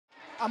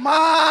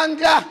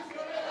Amandla.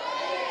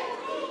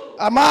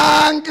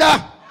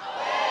 Amandla.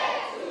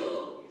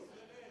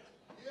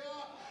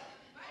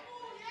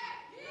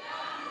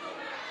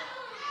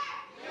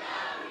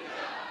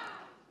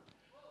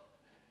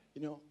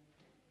 You know,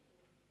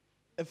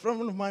 a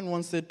friend of mine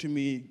once said to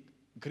me,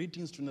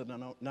 greetings to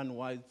the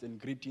non-whites and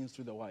greetings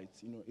to the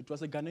whites. You know, it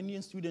was a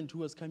Ghanaian student who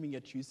was coming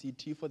at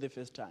UCT for the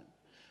first time.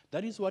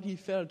 That is what he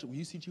felt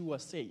UCT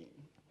was saying.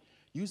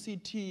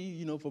 UCT,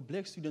 you know, for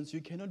black students,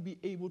 you cannot be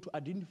able to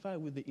identify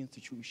with the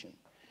institution.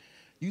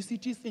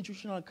 UCT's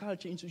institutional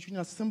culture,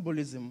 institutional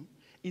symbolism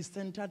is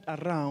centered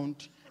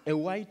around a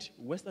white,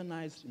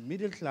 westernized,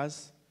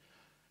 middle-class,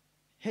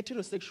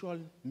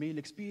 heterosexual male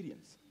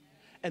experience.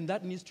 And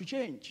that needs to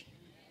change.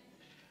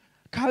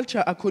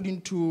 Culture, according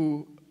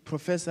to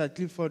Professor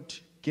Clifford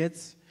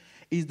Getz,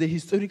 is the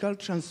historical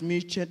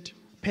transmitted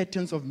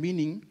patterns of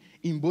meaning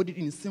embodied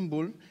in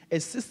symbol, a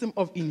system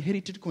of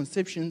inherited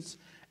conceptions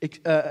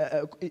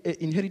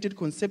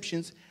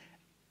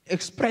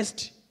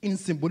expressed in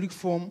symbolic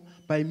form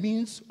by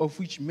means of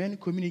which men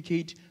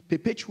communicate,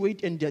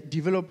 perpetuate, and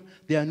develop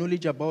their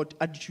knowledge about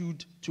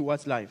attitude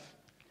towards life.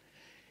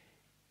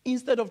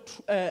 Instead of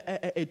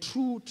a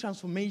true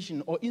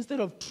transformation, or instead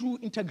of true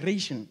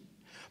integration,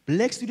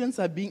 black students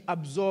are being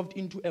absorbed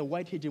into a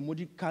white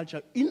hegemonic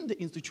culture in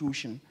the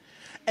institution.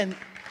 And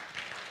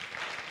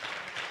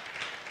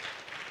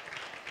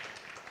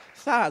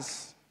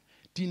thus,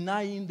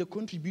 denying the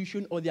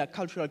contribution or their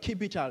cultural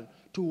capital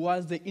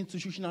towards the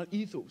institutional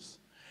ethos.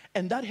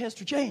 And that has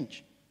to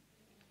change.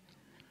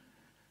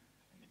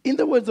 In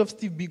the words of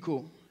Steve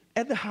Biko,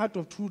 at the heart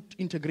of true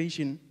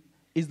integration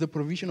is the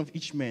provision of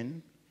each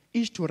man,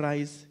 each to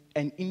rise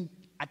and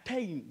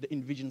attain the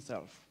envisioned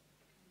self.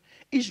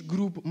 Each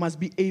group must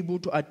be able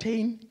to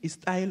attain a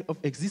style of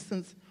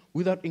existence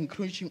without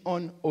encroaching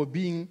on or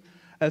being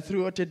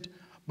thwarted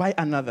by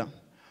another.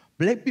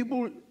 Black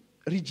people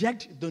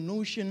reject the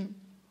notion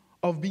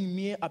of being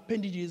mere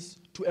appendages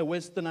to a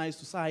westernized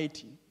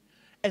society.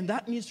 And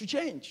that needs to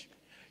change.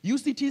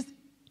 UCT's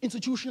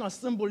institutional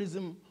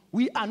symbolism,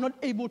 we are not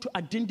able to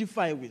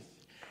identify with.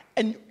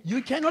 And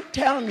you cannot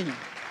tell me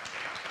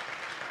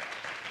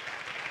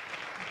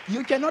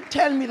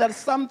that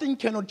something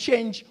cannot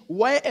change,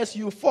 whereas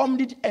you formed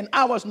it and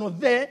I was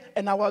not there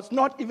and I was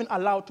not even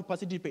allowed to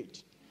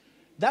participate.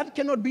 That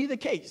cannot be the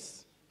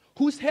case.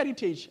 Whose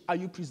heritage are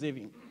you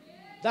preserving?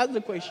 That's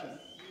the question.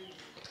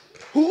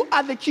 Who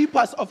are the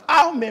keepers of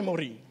our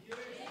memory?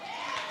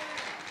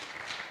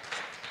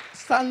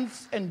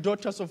 Sons and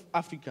daughters of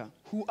Africa,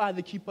 who are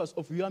the keepers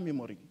of your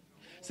memory?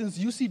 Since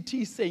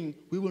UCT is saying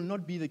we will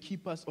not be the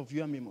keepers of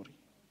your memory.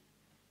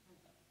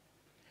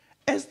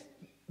 As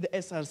the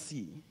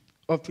SRC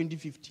of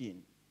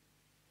 2015,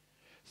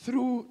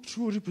 through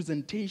true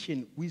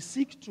representation, we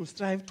seek to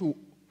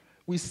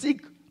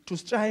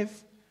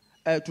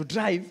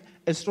drive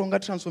a stronger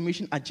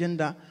transformation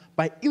agenda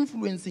by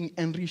influencing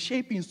and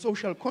reshaping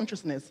social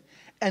consciousness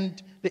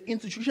and the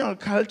institutional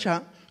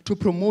culture to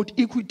promote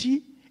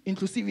equity,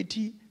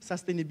 inclusivity,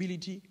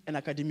 sustainability, and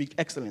academic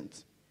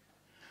excellence.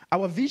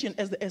 Our vision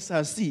as the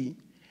SRC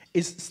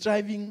is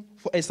striving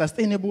for a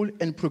sustainable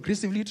and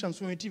progressively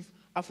transformative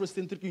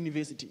Afrocentric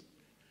university.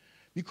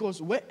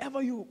 Because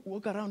wherever you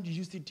walk around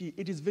UCT,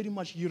 it is very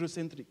much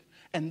Eurocentric,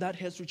 and that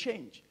has to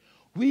change.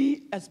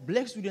 We, as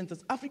black students,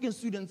 as African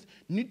students,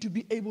 need to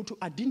be able to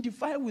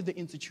identify with the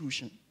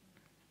institution.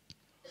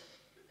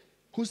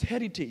 Whose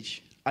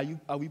heritage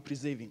are we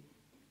preserving?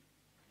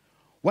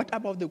 What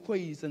about the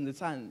Kwais and the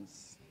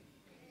Sons,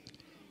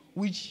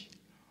 which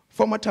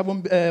former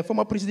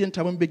President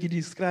Thabo Mbeki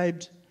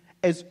described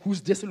as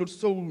whose desolate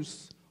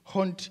souls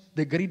haunt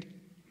the great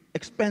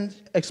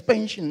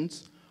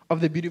expansions of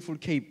the beautiful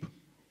Cape?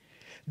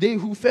 They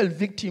who fell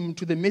victim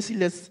to the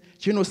merciless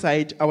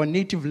genocide our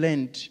native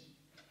land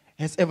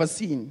has ever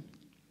seen.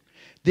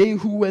 They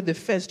who were the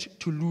first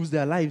to lose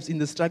their lives in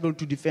the struggle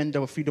to defend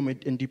our freedom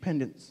and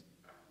independence.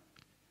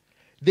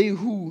 They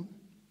who,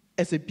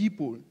 as a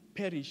people,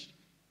 perished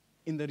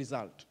in the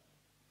result.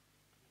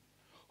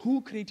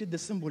 Who created the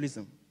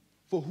symbolism?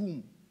 For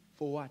whom?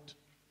 For what?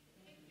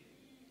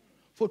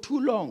 For too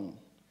long,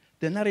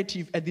 the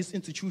narrative at this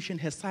institution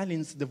has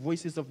silenced the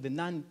voices of the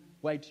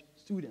non-white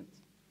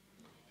students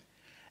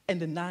and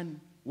the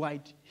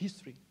non-white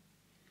history.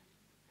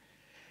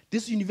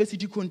 This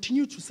university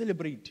continues to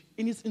celebrate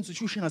in its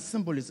institutional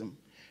symbolism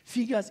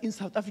figures in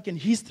South African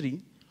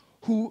history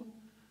who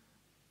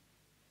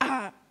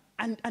are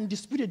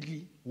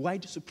undisputedly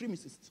white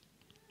supremacists,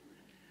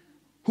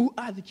 who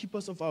are the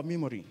keepers of our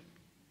memory.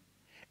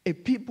 A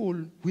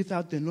people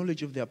without the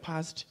knowledge of their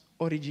past,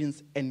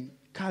 origins, and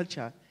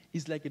culture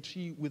is like a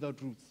tree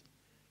without roots.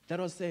 That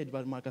was said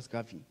by Marcus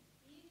Garvey.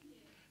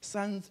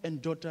 Sons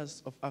and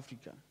daughters of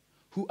Africa,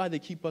 who are the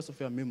keepers of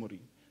your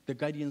memory, the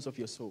guardians of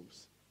your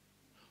souls?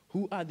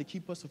 Who are the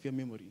keepers of your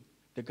memory,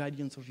 the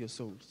guardians of your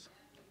souls?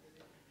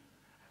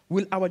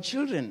 Will our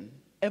children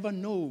ever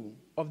know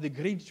of the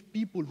great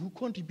people who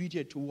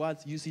contributed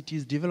towards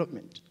UCT's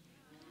development?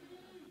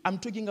 I'm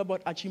talking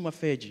about Achima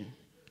Feji,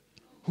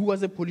 who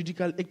was a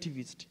political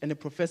activist and a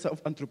professor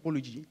of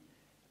anthropology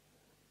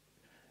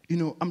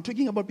I'm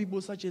talking about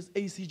people such as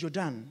A.C.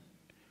 Jordan,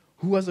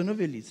 who was a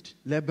novelist,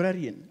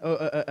 librarian,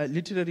 a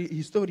literary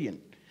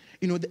historian,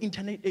 the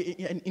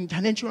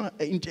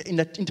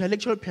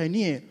intellectual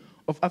pioneer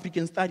of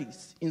African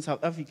studies in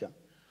South Africa.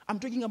 I'm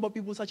talking about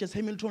people such as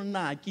Hamilton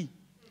Naki,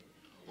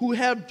 who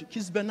helped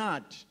Keith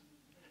Bernard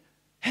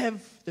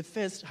have the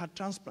first heart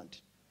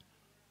transplant.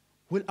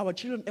 Will our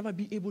children ever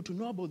be able to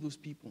know about those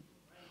people?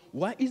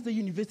 Why is the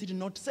university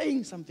not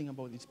saying something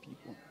about these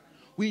people?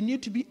 We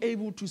need to be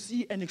able to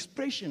see an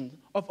expression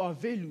of our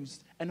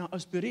values and our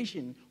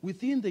aspiration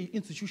within the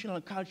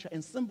institutional culture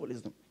and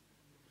symbolism.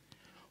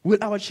 Will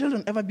our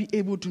children ever be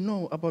able to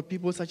know about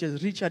people such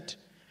as Richard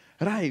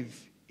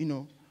Rive,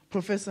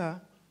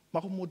 Professor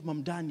Mahmoud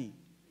Mamdani?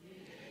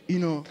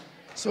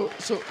 So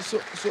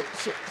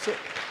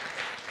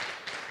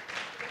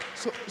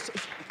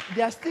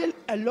there are still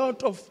a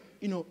lot of,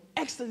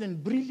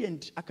 excellent,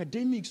 brilliant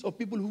academics or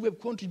people who have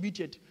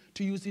contributed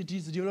to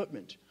UCT's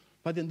development,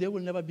 but then they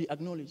will never be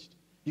acknowledged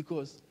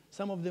because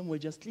some of them were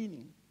just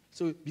cleaning.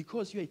 So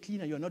because you're a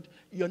cleaner, you're not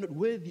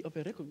worthy of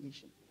a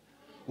recognition.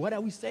 What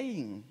are we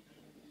saying?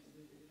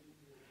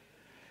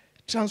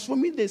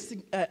 Transforming the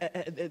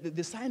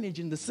signage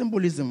and the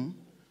symbolism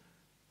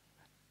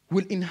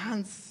will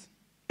enhance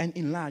and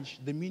enlarge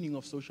the meaning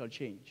of social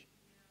change.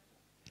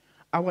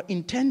 Our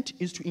intent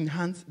is to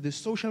enhance the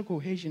social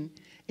cohesion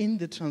in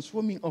the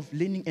transforming of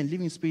learning and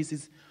living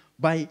spaces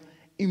by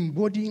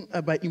employing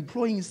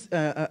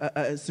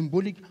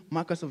symbolic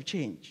markers of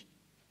change.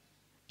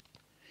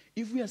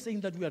 If we are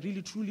saying that we are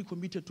really truly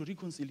committed to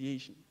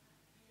reconciliation,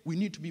 we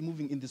need to be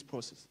moving in this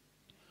process.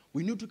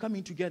 We need to come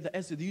in together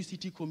as the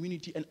UCT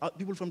community and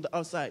people from the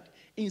outside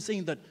in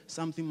saying that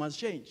something must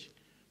change.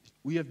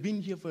 We have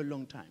been here for a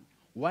long time.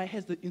 Why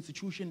has the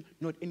institution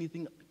not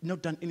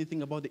done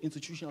anything about the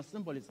institutional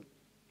symbolism?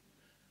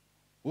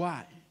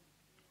 Why?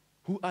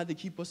 Who are the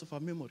keepers of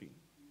our memory?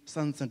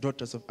 Sons and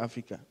daughters of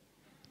Africa.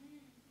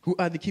 Who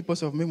are the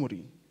keepers of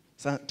memory?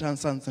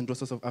 Sons and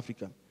daughters of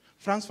Africa.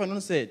 Frantz Fanon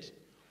said,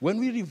 when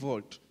we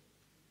revolt,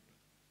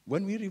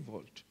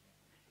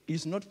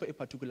 it's not for a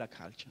particular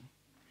culture.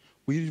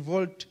 We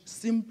revolt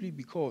simply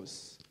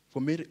because, for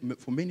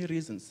many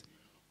reasons,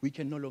 we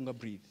can no longer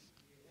breathe.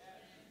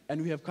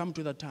 And we have come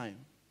to that time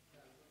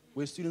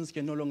where students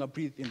can no longer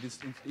breathe in this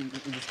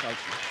culture.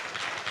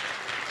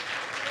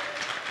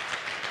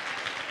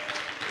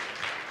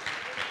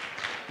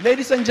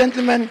 Ladies and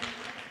gentlemen,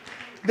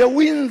 the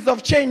winds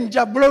of change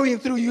are blowing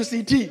through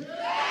UCT.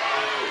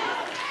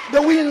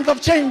 The winds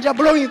of change are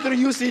blowing through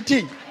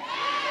UCT.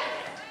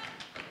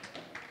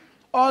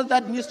 All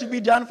that needs to be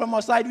done from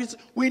our side is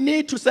we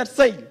need to set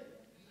sail.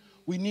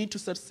 We need to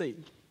set sail.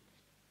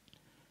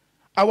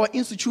 Our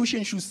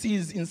institution should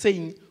cease in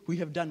saying we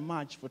have done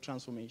much for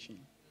transformation.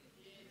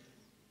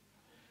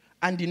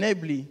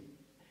 Undeniably,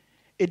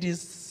 it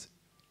is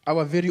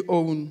our very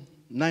own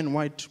 9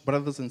 white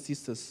brothers and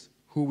sisters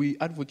who we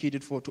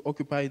advocated for to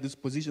occupy these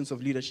positions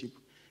of leadership,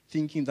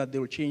 thinking that they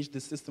will change the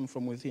system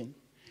from within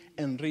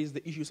and raise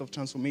the issues of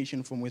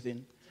transformation from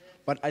within.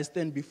 But I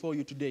stand before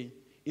you today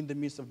in the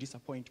midst of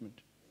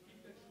disappointment.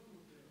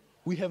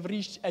 We have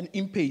reached an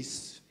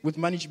impasse with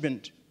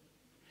management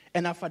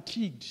and are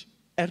fatigued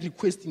at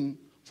requesting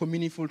for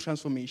meaningful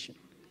transformation.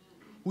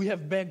 We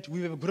have begged,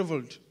 we have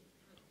groveled,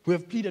 we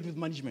have pleaded with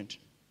management.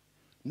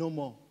 No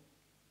more.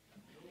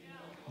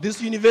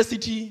 This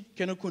university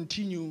cannot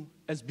continue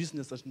as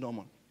business as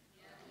normal.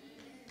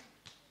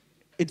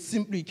 It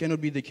simply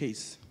cannot be the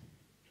case.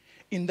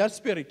 In that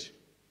spirit,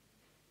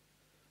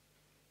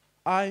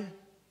 I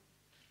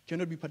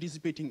cannot be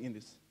participating in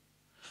this.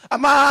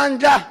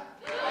 Amanda!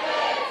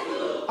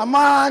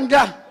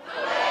 Amanda!